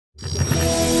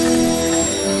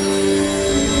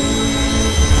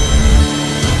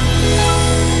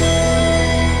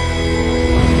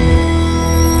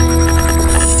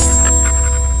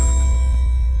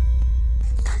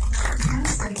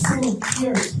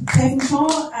Kevin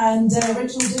Shaw and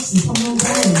Rachel Dickson come on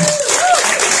down.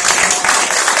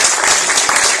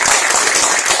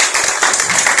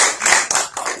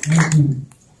 Thank you.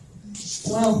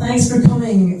 Well, thanks for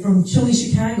coming from chilly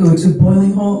Chicago to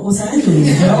boiling hot Los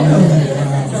Angeles. Welcome.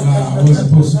 Wow, I wasn't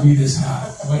supposed to be this hot.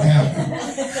 What happened?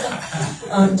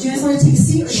 Do you guys want to take a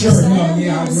seat? Sure. No,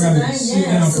 yeah, I'd rather sit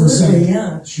down for a second.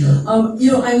 Yeah. Sure.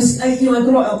 I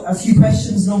brought a few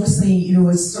questions, and obviously,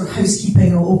 as sort of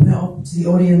housekeeping, I'll open it up to the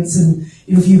audience, and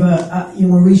if you have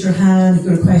want to raise your hand if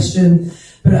you've got a question.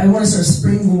 But I want to sort of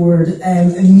springboard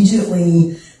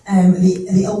immediately.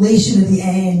 The elation at the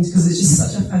end, because it's just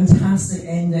such a fantastic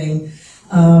ending.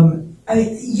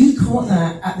 You caught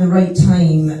that at the right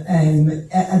time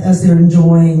as they're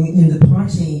enjoying the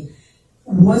party.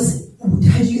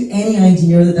 Had you any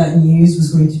idea that news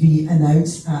was going to be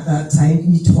announced at that time?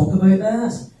 Can you talk about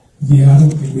that? Yeah, I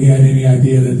don't think we had any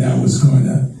idea that was going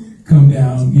to come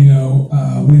down.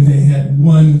 When they had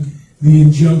won the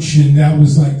injunction, that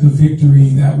was like the victory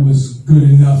that was good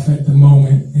enough at the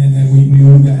moment, and then we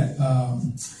knew that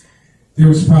there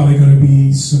was probably going to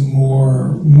be some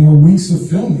more weeks of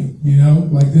filming.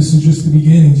 Like this is just the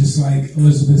beginning. Just like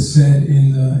Elizabeth said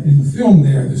in the film,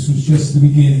 this was just the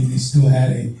beginning. They still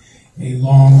had a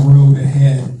long road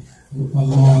ahead, a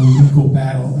long legal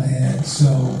battle ahead. So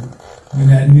when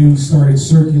that news started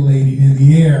circulating in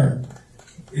the air,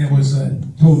 it was a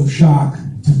total shock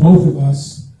to both of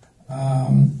us.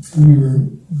 We were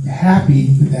happy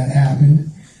that happened,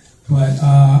 but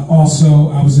also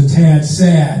I was a tad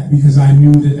sad because I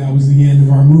knew that was the end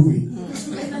of our movie.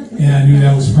 And I knew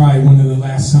that was probably one of the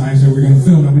last times that we were going to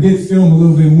film. Now, we did film a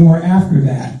little bit more after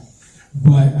that,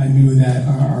 but I knew that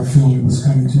our filming was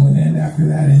coming to an end after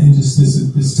that. And just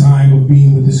this time of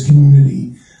being with this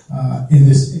community in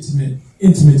this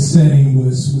intimate setting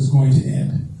was going to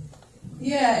end.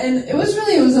 Yeah, and it was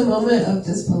a moment of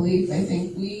disbelief. I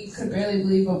think we could barely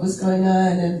believe what was going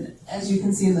on, and as you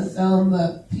can see in the film,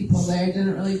 the people there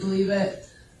didn't really believe it.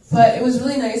 But it was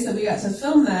really nice that we got to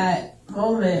film that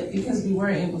moment because we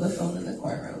weren't able to film in the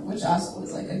courtroom, which also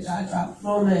was like a jaw-drop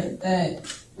moment that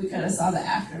we kind of saw the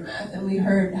aftermath, and we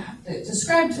heard it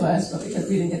described to us, but because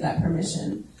we didn't get that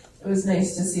permission, it was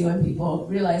nice to see when people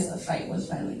realized the fight was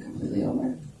finally completely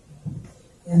over.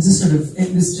 And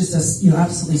it was just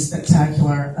absolutely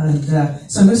spectacular. And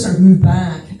so I'm going to sort of move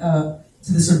back to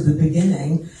the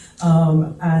beginning,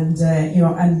 and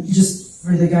just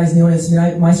for the guys in the audience,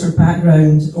 my sort of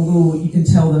background, although you can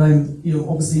tell that I'm,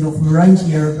 obviously not from around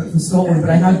here, but from Scotland, but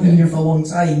I have been here for a long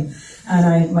time.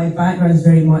 And my background is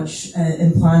very much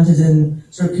implanted in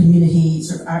sort of community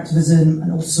sort of activism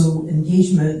and also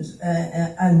engagement,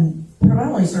 and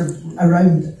primarily sort of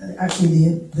around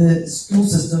actually the school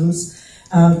systems.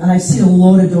 And I've seen a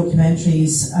lot of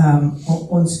documentaries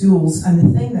on schools, and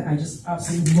the thing that I just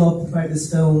absolutely loved about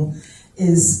this film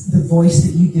is the voice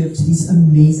that you give to these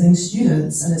amazing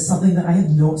students, and it's something that I have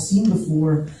not seen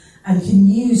before. And can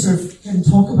you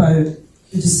talk about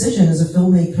the decision as a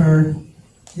filmmaker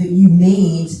that you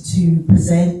made to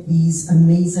present these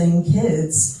amazing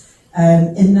kids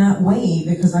in that way?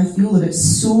 Because I feel that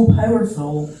it's so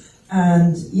powerful,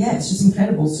 and yeah, it's just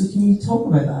incredible. So can you talk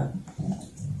about that?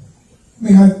 I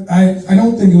mean, I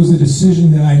don't think it was a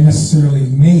decision that I necessarily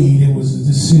made. It was a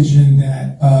decision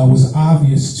that was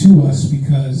obvious to us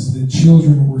because the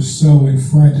children were so in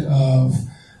front of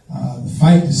the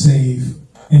fight to save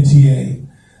NTA.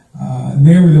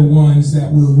 They were the ones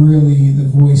that were really the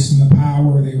voice and the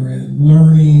power. They were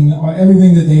learning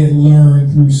everything that they had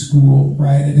learned through school,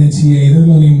 right? At NTA, they're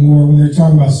learning more. When they're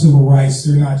talking about civil rights,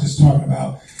 they're not just talking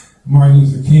about Martin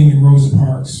Luther King and Rosa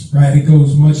Parks, right? It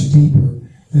goes much deeper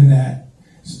than that.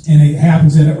 And it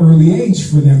happens at an early age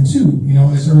for them too,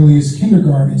 as early as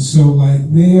kindergarten. So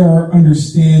they are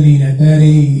understanding at that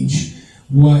age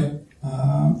what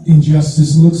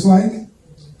injustice looks like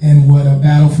and what a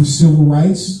battle for civil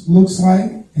rights looks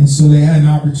like. And so they had an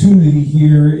opportunity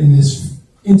here in this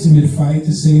intimate fight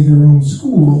to save their own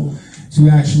school to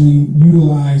actually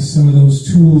utilize some of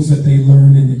those tools that they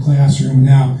learned in the classroom and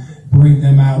now bring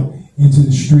them out into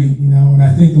the street, And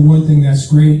I think the one thing that's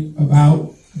great about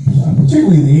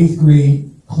particularly the 8th grade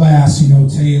class,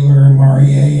 Taylor and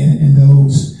Marie and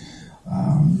those,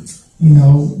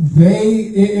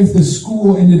 if the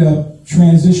school ended up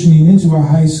transitioning into a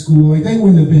high school, they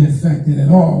wouldn't have been affected at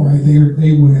all, right?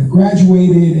 They would have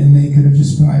graduated and they could have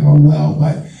just been like, oh well,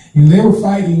 but they were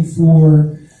fighting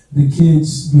for the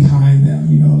kids behind them,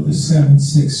 the 7th,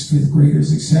 6th, 5th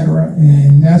graders, etc.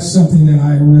 And that's something that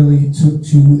I really took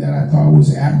to that I thought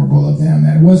was admirable of them,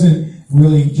 that it wasn't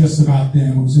really just about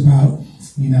them. It was about,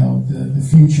 the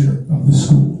future of the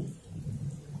school.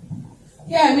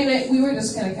 Yeah, I mean, we were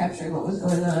just kind of capturing what was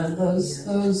going on. Those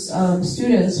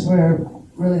students were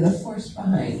really the force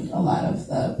behind a lot of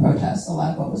the protests, a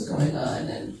lot of what was going on,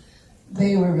 and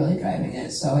they were really driving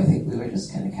it. So I think we were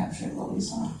just kind of capturing what we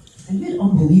saw. And you had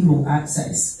unbelievable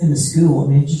access in the school. I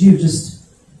mean, did you just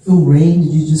full reign?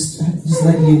 Did you just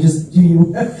let you just do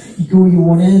you go where you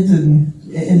wanted and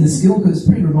in the school? Because it was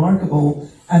pretty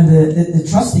remarkable, and the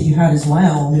trust that you had as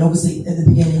well. I mean, obviously at the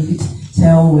beginning you could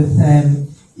tell with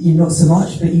you not so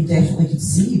much, but you definitely could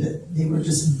see that they were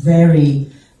just very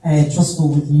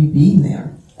trustful with you being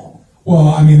there. Well,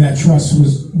 I mean, that trust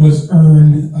was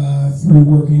earned through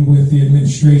working with the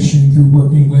administration, through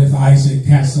working with Isaac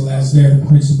Castellas there, the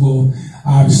principal.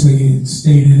 Obviously, it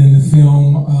stated in the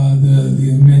film the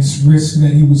immense risk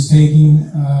that he was taking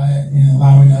in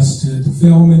allowing us to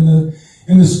film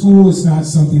in the school. It's not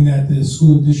something that the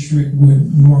school district would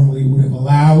have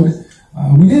allowed.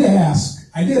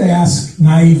 I did ask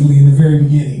naively in the very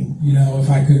beginning, if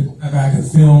I could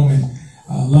film, and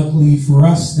luckily for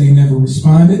us, they never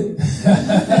responded.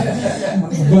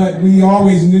 But we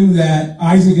always knew that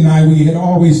Isaac and we had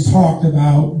always talked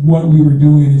about what we were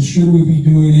doing and should we be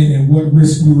doing it and what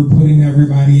risk we were putting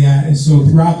everybody at. And so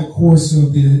throughout the course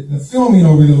of the filming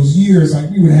over those years,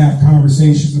 we would have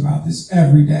conversations about this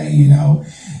every day,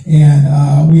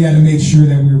 and we had to make sure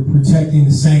that we were protecting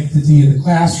the sanctity of the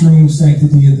classroom,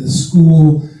 sanctity of the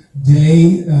school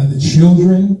day, the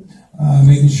children,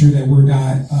 making sure that we're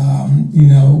not,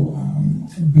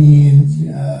 being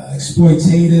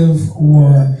exploitative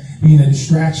or being a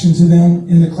distraction to them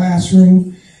in the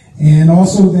classroom. And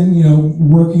also then,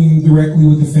 working directly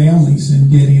with the families and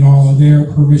getting all of their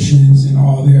permissions and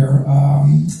all their,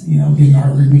 getting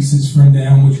our releases from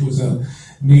them, which was a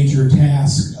major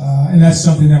task. And that's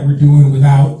something that we're doing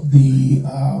without the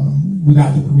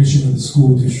permission of the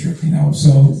school district,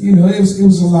 So, it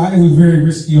was a lot. It was very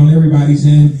risky on everybody's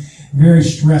end, very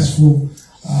stressful.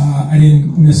 I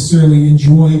didn't necessarily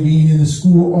enjoy being in the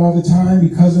school all the time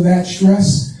because of that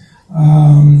stress.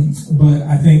 But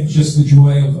I think just the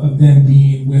joy of them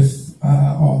being with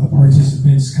all the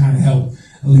participants kind of helped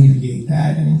alleviate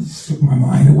that and took my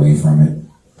mind away from it.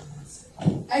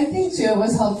 I think, too, it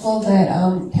was helpful that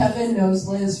Kevin knows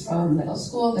Liz from middle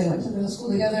school. They went to middle school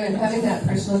together, and having that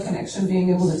personal connection, being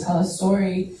able to tell a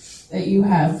story that you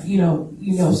have, you know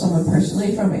someone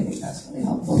personally from, I think that's really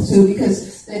helpful, too,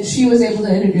 because then she was able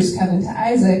to introduce Kevin to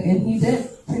Isaac, and he did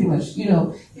pretty much, he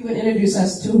would introduce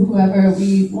us to whoever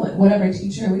whatever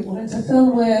teacher we wanted to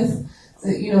film with,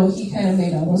 that, he kind of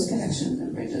made all those connections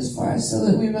and bridges for us, so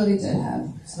that we really did have.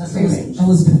 So that's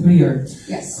Elizabeth Greer.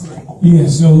 Yes. Yeah,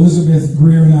 so Elizabeth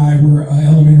Greer and I were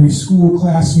elementary school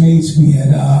classmates. We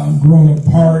had grown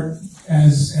apart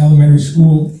as elementary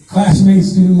school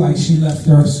classmates do. Like, she left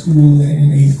our school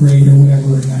in 8th grade or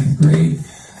whatever, in 9th grade.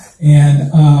 And,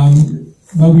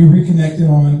 but we reconnected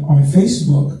on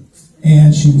Facebook,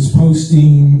 and she was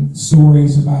posting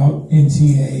stories about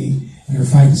NTA and her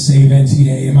fight to save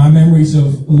NTA. And my memories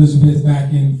of Elizabeth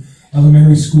back in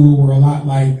elementary school were a lot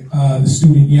like the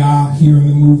student Ya here in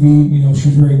the movie. She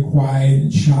was very quiet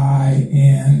and shy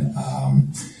and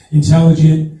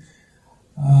intelligent.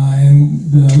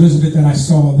 And the Elizabeth that I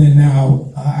saw then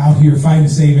now out here fighting to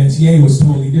save NTA was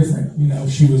totally different.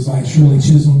 She was like Shirley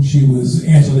Chisholm. She was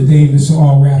Angela Davis,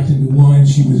 all wrapped into one.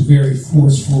 She was very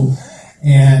forceful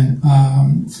and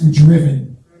driven.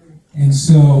 And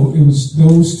so it was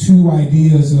those two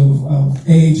ideas of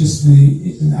just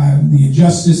the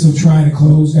injustice of trying to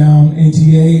close down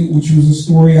NTA, which was a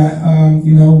story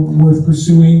worth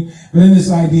pursuing. But then this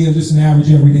idea of just an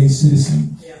average everyday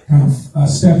citizen, kind of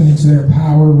stepping into their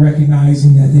power,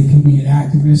 recognizing that they can be an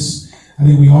activist. I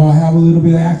think we all have a little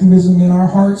bit of activism in our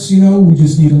hearts. We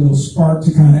just need a little spark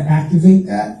to kind of activate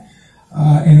that.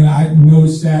 And I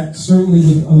noticed that certainly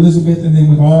with Elizabeth, and then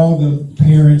with all the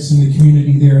parents in the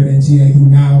community there at NTA who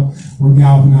now were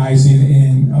galvanizing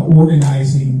and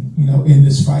organizing, in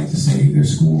this fight to save their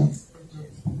school.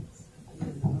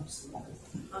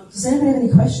 Does anybody have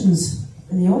any questions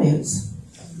in the audience?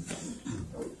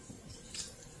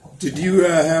 Did you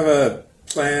have a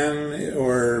plan,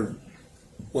 or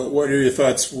what are your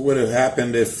thoughts would have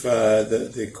happened if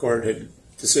the court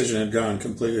decision had gone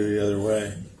completely the other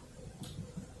way?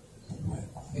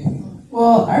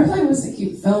 Well, our plan was to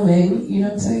keep filming,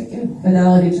 to give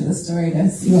finality to the story, to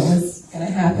see what was going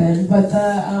to happen. But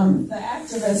the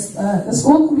activists, the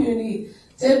school community,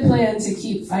 did plan to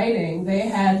keep fighting. They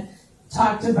had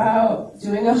talked about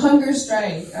doing a hunger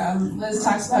strike. Liz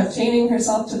talks about chaining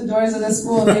herself to the doors of the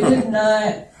school. They did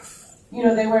not,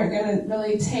 they weren't going to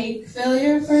really take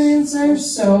failure for an answer.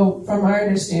 So from our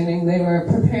understanding, they were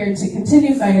prepared to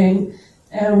continue fighting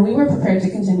and we were prepared to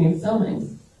continue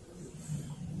filming.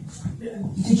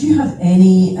 Did you have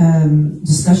any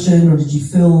discussion, or did you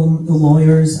film the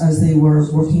lawyers as they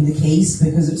were working the case?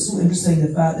 Because it's so interesting,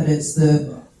 the fact that it's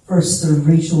the first sort of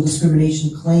racial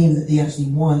discrimination claim that they actually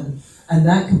won. And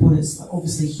that component is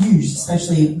obviously huge,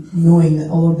 especially knowing that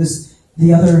all of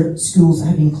the other schools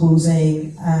had been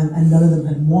closing and none of them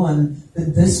had won.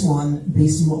 But this one,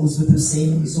 based on what Elizabeth was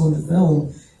saying, we saw in the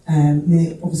film,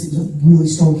 obviously it was a really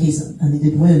strong case and they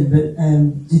did win. But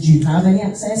did you have any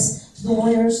access to the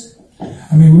lawyers?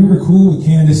 I mean, we were cool with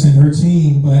Candace and her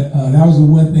team, but that was the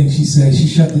one thing she said. She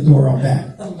shut the door on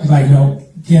that. Like, no,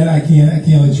 I can't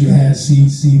let you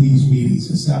see these meetings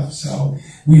and stuff. So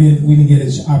we didn't get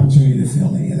an opportunity to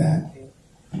film any of that.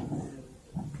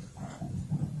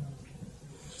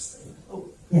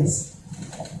 Yes.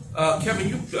 Kevin,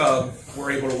 you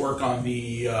were able to work on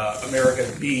the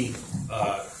American Me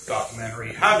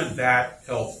documentary. How did that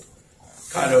help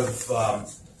kind of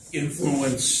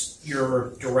influence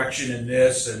your direction in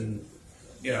this, and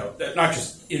not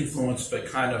just influence, but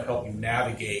kind of help you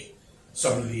navigate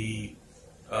some of the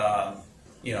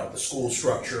the school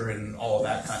structure and all of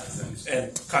that kind of things?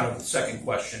 And kind of the second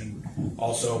question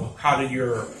also, how did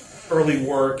your early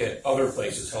work at other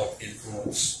places help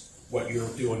influence what you're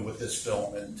doing with this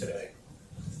film and today?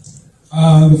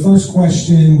 The first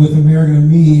question with American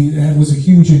Me was a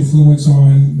huge influence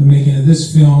on the making of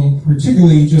this film,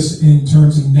 particularly just in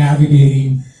terms of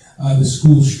navigating the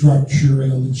school structure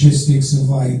and the logistics of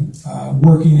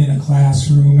working in a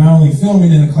classroom, not only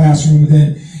filming in a classroom, but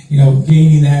then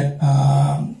gaining that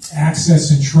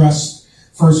access and trust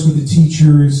first with the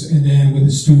teachers, and then with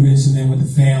the students, and then with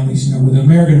the families. With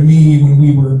American Me, when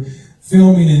we were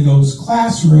filming in those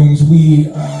classrooms,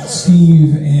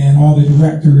 Steve and all the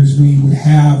directors, we would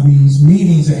have these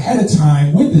meetings ahead of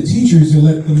time with the teachers to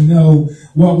let them know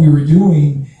what we were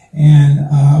doing.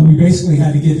 And we basically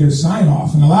had to get their sign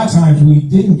off. And a lot of times we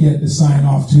didn't get the sign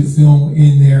off to film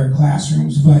in their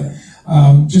classrooms. But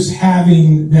just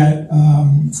having that,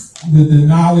 the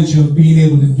knowledge of being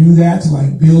able to do that,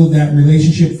 to build that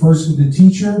relationship first with the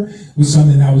teacher, was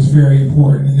something that was very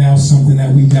important. And that was something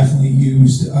that we definitely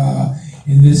used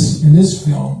in this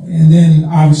film. And then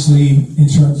obviously in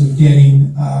terms of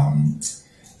getting,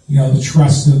 the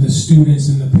trust of the students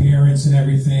and the parents and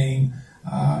everything.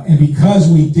 And because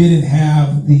we didn't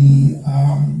have the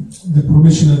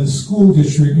permission of the school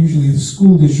district, usually the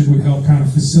school district would help kind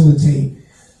of facilitate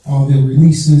all the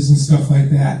releases and stuff like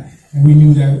that. And we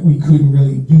knew that we couldn't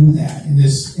really do that in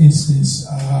this instance.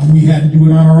 We had to do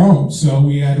it on our own. So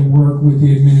we had to work with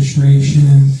the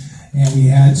administration, and we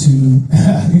had to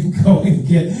go and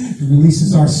get the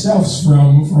releases ourselves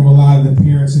from a lot of the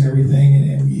parents and everything.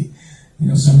 And we,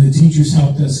 some of the teachers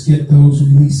helped us get those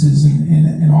releases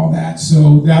and all that.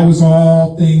 So that was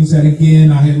all things that,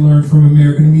 again, I had learned from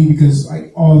American Me, because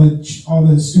all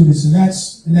the students in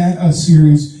that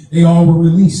series, they all were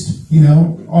released.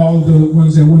 All of the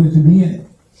ones that wanted to be in it.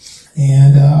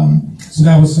 And so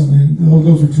that was something.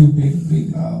 Those were two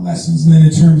big lessons. And then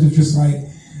in terms of just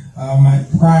my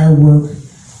prior work,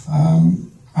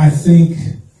 I think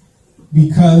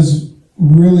because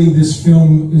really this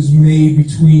film is made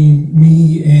between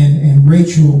me and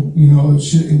Rachel,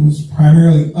 it was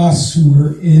primarily us who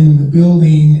were in the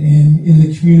building and in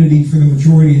the community for the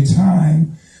majority of the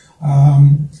time.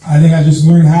 I think I just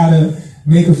learned how to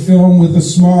make a film with a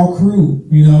small crew,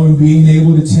 and being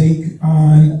able to take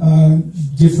on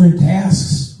different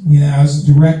tasks, as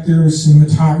a director,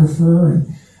 cinematographer,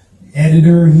 and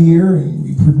editor here, and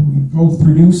we both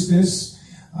produced this.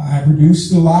 I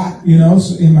produced a lot,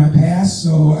 in my past,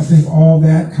 so I think all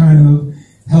that kind of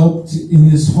helped in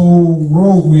this whole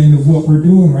whirlwind of what we're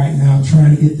doing right now,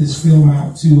 trying to get this film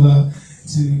out to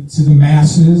the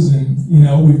masses, and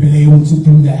we've been able to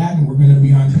do that, and we're going to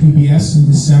be on PBS in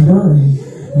December, and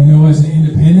as an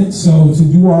independent. So to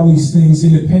do all these things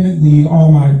independently,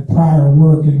 all my prior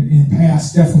work in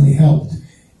past definitely helped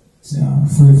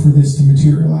for this to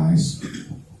materialize.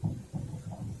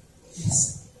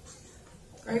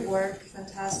 Great work,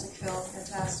 fantastic film,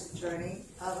 fantastic journey.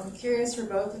 I'm curious for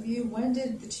both of you, when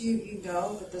did the two of you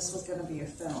know that this was going to be a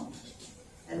film?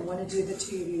 And when did the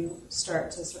two of you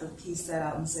start to sort of piece that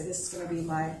out and say, this is going to be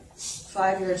my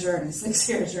 5-year journey,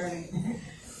 6-year journey?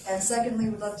 And secondly,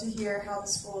 we'd love to hear how the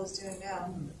school is doing now,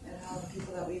 and how the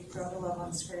people that we've grown to love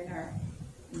on screen are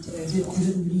in today's world. Did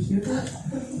everybody hear that?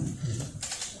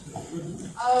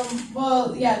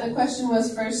 Well, yeah, the question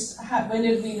was first, when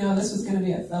did we know this was going to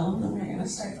be a film and we were going to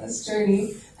start this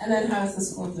journey, and then how is the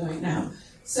school doing now?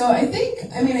 So I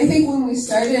think when we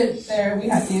started there, we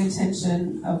had the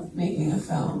intention of making a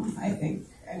film.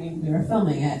 We were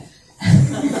filming it.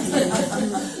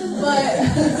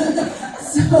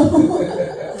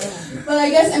 But I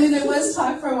guess, I mean, there was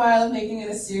talk for a while of making it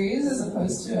a series as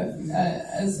opposed to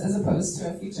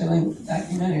a feature-length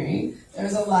documentary. There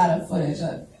was a lot of footage,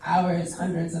 hours,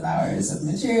 hundreds of hours of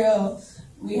material.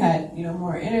 We had,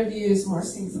 more interviews, more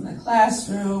scenes in the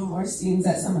classroom, more scenes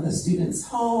at some of the students'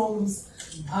 homes.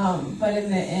 But in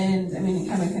the end, I mean,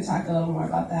 Kevin can talk a little more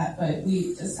about that, but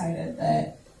we decided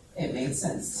that it made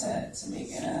sense to make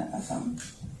it a film.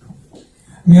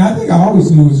 I mean, I think I always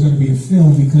knew it was going to be a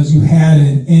film because you had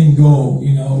an end goal.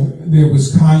 There was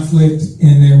conflict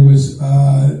and there was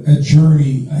a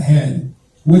journey ahead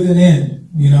with an end.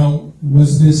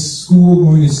 Was this school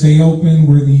going to stay open?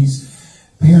 Were these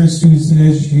parents, students, and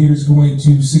educators going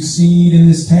to succeed in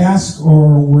this task,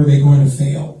 or were they going to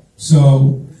fail?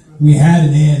 So we had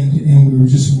an end and we were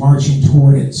just marching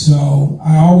toward it. So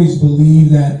I always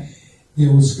believed that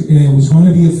there was going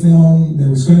to be a film, there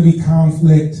was going to be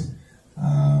conflict,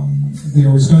 there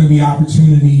was going to be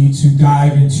opportunity to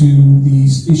dive into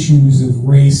these issues of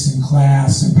race and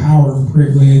class and power and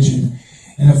privilege and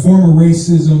a form of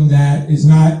racism that is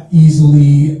not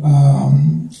easily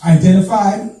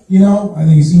identified. I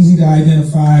think it's easy to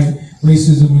identify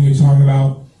racism when you're talking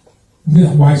about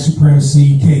white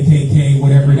supremacy, KKK,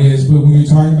 whatever it is, but when you're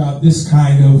talking about this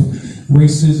kind of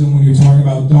racism, when you're talking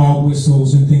about dog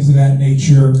whistles and things of that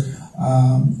nature,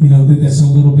 that's a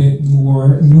little bit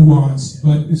more nuanced,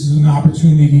 but this is an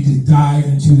opportunity to dive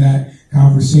into that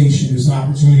conversation. There's an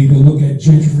opportunity to look at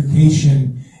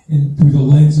gentrification through the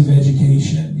lens of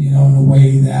education, in a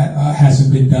way that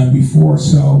hasn't been done before.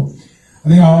 So I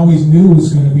think I always knew it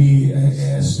was going to be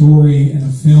a story and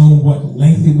a film. What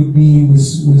length it would be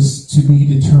was to be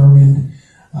determined.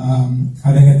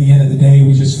 I think at the end of the day,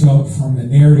 we just felt from the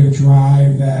narrative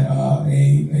drive that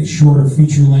a shorter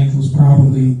feature length was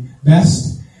probably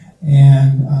best.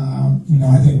 And,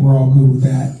 I think we're all good with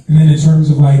that. And then in terms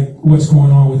of what's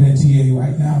going on with NTA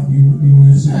right now, you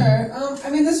want to say? Sure. I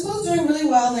mean, the school's doing really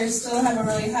well. They still have a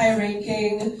really high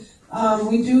ranking.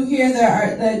 We do hear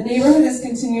the neighborhood is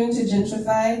continuing to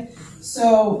gentrify.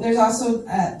 So there's also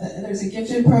there's a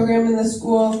gifted program in the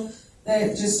school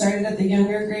that just started at the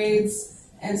younger grades,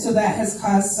 and so that has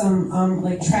caused some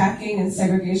tracking and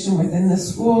segregation within the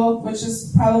school, which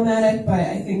is problematic. But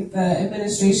I think the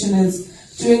administration is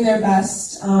doing their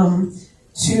best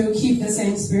to keep the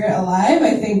same spirit alive.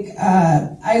 I think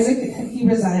Isaac, he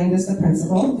resigned as the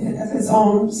principal of his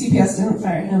own. CPS didn't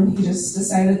fire him. He just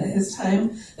decided that his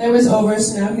time there was over,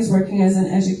 so now he's working as an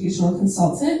educational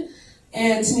consultant.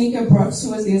 And Tanika Brooks,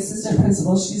 who was the assistant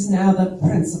principal, she's now the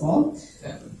principal.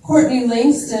 Courtney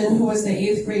Langston, who was the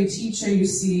 8th grade teacher you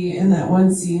see in that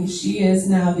one scene, she is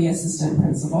now the assistant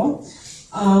principal.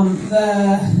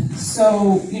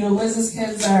 Liz's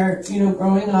kids are,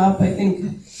 growing up. I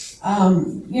think,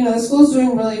 the school's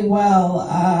doing really well.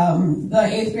 The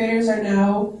 8th graders are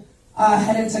now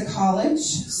headed to college.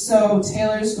 So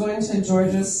Taylor's going to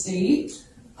Georgia State.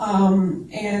 Ya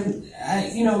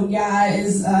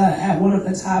is at one of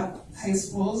the top high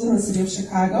schools in the city of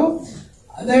Chicago.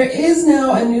 There is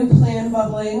now a new plan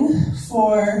bubbling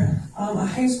for a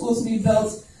high school to be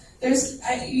built.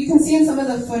 You can see in some of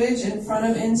the footage in front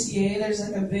of NTA, there's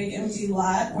a big empty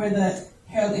lot where the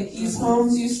Harold Ickes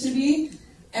homes used to be,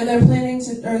 and there's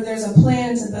a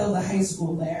plan to build a high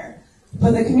school there.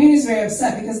 But the community is very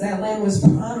upset because that land was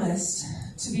promised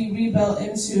to be rebuilt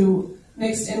into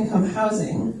mixed income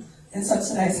housing and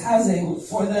subsidized housing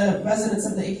for the residents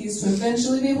of the Ickes to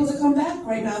eventually be able to come back.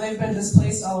 Right now they've been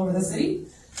displaced all over the city.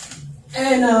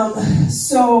 And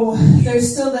so there's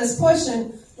still this push,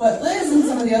 and what Liz and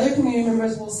some of the other community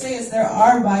members will say is there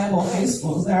are viable high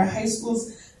schools. There are high schools.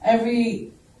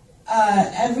 Every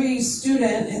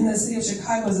student in the city of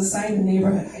Chicago is assigned a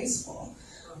neighborhood high school.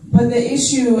 But the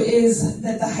issue is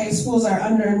that the high schools are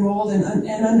under-enrolled and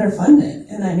underfunded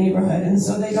in that neighborhood, and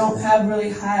so they don't have really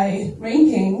high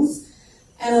rankings.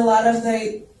 And a lot of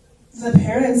the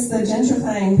parents, the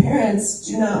gentrifying parents,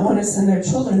 do not want to send their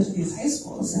children to these high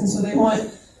schools, and so they want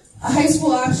a high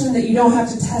school option that you don't have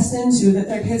to test into, that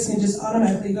their kids can just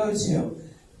automatically go to.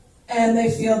 And they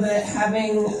feel that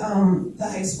having the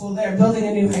high school there, building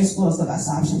a new high school, is the best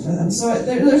option for them. So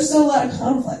there's still a lot of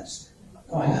conflict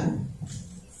going on.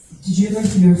 Did you ever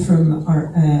hear from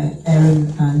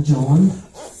Erin and John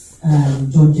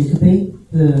Jacoby,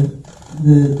 the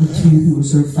two who were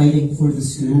sort of fighting for the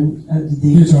school?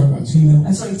 You're talking about Tina?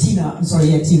 Tina. I'm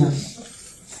sorry, Tina.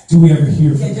 Do we ever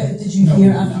hear from her? Did you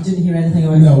hear? No. You didn't hear anything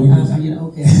about No, we didn't. didn't.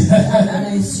 Okay. and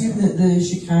I assume that the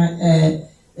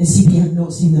CP have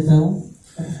not seen the film.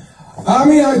 I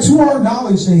mean, to our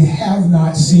knowledge, they have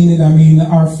not seen it. I mean,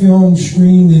 our film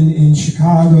screened in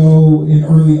Chicago in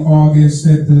early August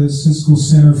at the Siskel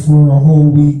Center for a whole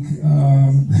week,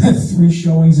 3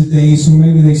 showings a day, so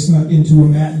maybe they snuck into a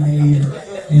matinee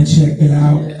and checked it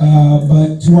out.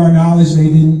 But to our knowledge,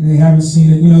 they haven't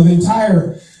seen it. You know, the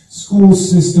entire school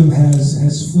system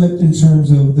has flipped in terms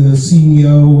of the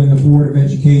CEO and the Board of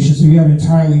Education. So you have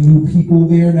entirely new people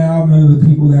there now. None of the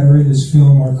people that are in this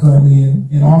film are currently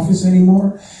in office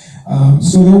anymore.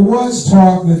 So there was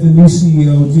talk that the new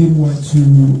CEO did want to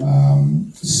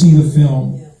see the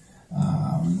film.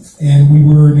 And we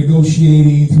were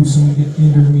negotiating through some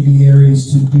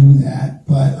intermediaries to do that.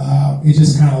 But it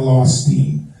just kind of lost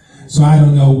steam. So I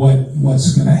don't know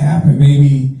what's going to happen.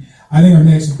 Maybe, I think our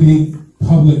next big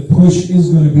public push is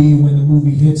going to be when the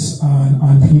movie hits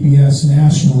on PBS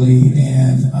nationally,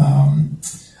 and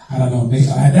I don't know,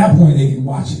 at that point they can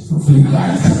watch it for free.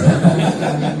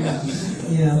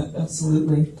 Yeah,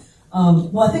 absolutely.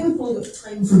 Well, I think we've probably got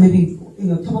time for maybe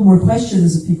a couple more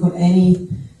questions if you've got any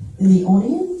in the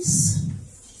audience.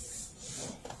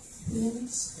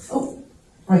 Oh,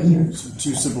 right here. So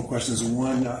 2 simple questions.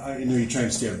 One, I know you're trying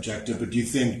to stay objective, but do you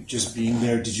think just being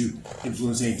there, did you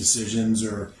influence any decisions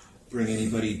or bring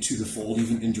anybody to the fold,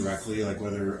 even indirectly, like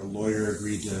whether a lawyer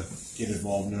agreed to get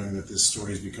involved knowing that this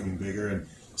story is becoming bigger? And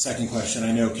second question,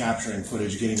 I know capturing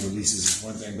footage, getting releases is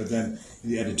one thing, but then in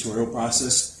the editorial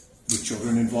process, with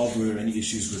children involved, were there any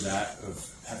issues with that, of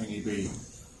having anybody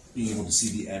being able to see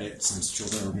the edit since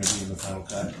children are going to be in the final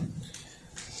cut?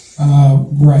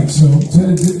 Right, so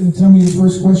tell me the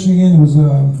first question again. Was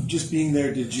just being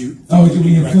there, did you... Oh, did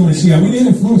we influence? Yeah, we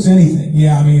didn't influence anything.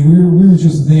 Yeah, I mean, we were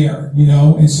just there, you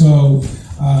know, and so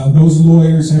those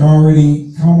lawyers had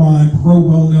already come on pro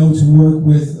bono to work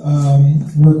with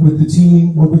the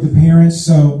team, work with the parents,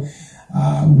 so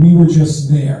we were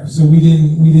just there. So we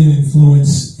didn't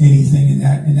influence anything in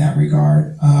that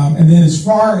regard. And then as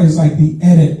far as like the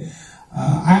edit,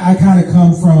 I kind of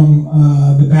come from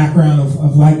the background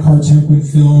of like Cartemquin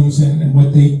films, and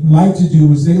what they like to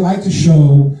do is they like to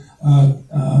show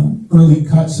early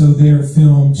cuts of their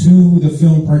film to the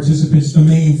film participants, the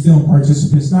main film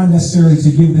participants, not necessarily to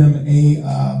give them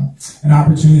an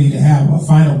opportunity to have a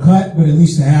final cut, but at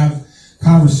least to have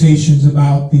conversations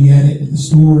about the edit and the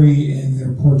story and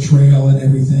their portrayal and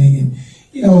everything. And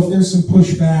you know, if there's some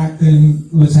pushback, then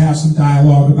let's have some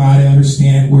dialogue about it,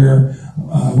 understand where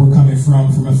we're coming from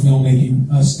a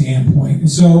filmmaking standpoint. And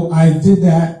so I did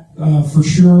that for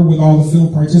sure with all the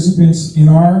film participants in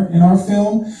our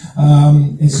film,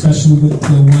 especially with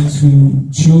the ones who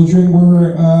children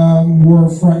were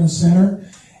front and center,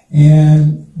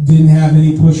 and didn't have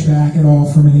any pushback at all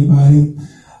from anybody.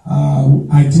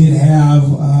 I did have,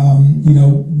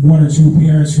 1 or 2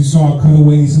 parents who saw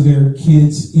cutaways of their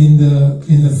kids in the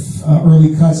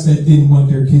early cuts that didn't want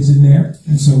their kids in there,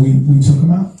 and so we took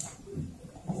them out.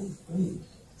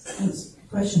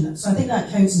 Question. So I think that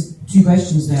counts as 2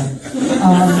 questions now.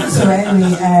 So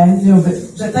anyway,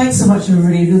 but thanks so much,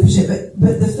 everybody. I really appreciate it.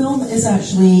 But the film is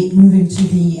actually moving to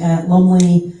the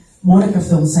Laemmle Monica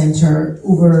Film Centre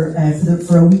over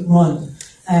for a week run.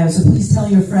 So please tell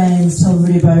your friends, tell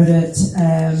everybody about it,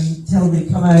 tell everybody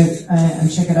to come out and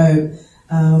check it out,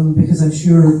 because I'm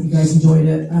sure you guys enjoyed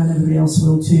it and everybody else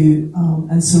will too.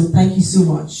 And so thank you so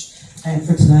much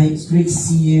for tonight. It's great to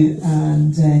see you,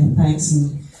 and thanks,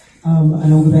 and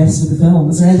all the best with the film.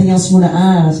 Is there anything else you want to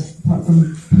add apart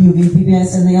from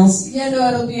PBS? Anything else? Yeah, no,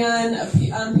 it'll be on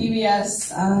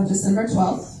PBS December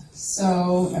 12th,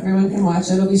 so everyone can watch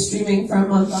it. It'll be streaming for a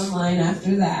month online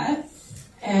after that.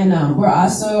 And we're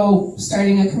also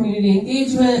starting a community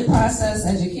engagement process,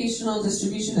 educational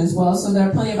distribution as well. So there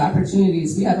are plenty of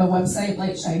opportunities. We have a website,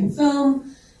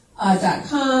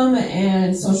 lightshinefilm.com,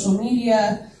 and social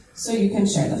media, so you can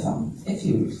share the film if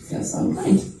you feel so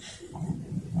inclined.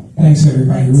 Thanks,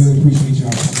 everybody. Really appreciate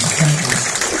y'all.